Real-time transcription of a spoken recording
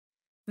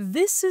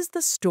This is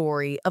the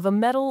story of a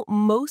metal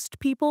most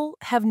people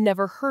have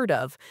never heard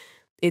of.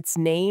 Its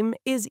name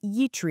is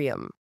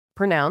yttrium,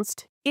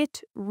 pronounced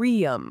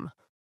Yttrium.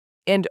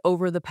 And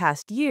over the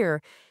past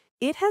year,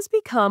 it has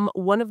become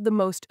one of the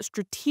most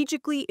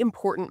strategically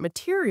important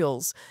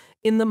materials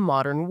in the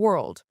modern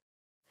world.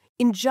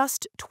 In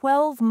just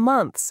 12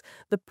 months,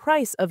 the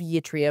price of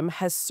yttrium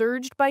has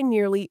surged by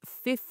nearly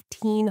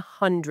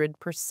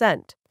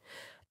 1,500%.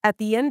 At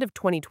the end of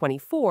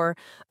 2024,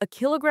 a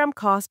kilogram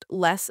cost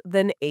less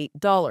than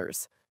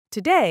 $8.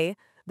 Today,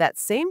 that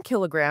same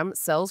kilogram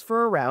sells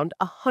for around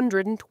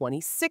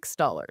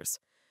 $126.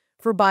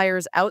 For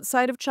buyers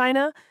outside of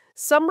China,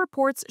 some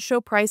reports show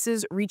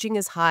prices reaching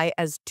as high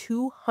as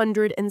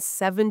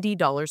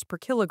 $270 per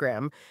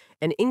kilogram,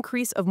 an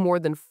increase of more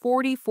than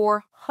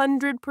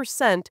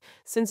 4,400%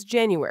 since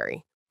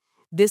January.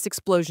 This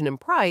explosion in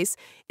price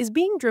is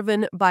being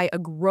driven by a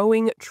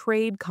growing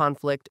trade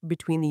conflict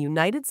between the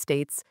United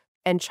States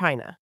and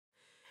China.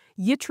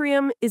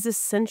 Yttrium is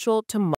essential to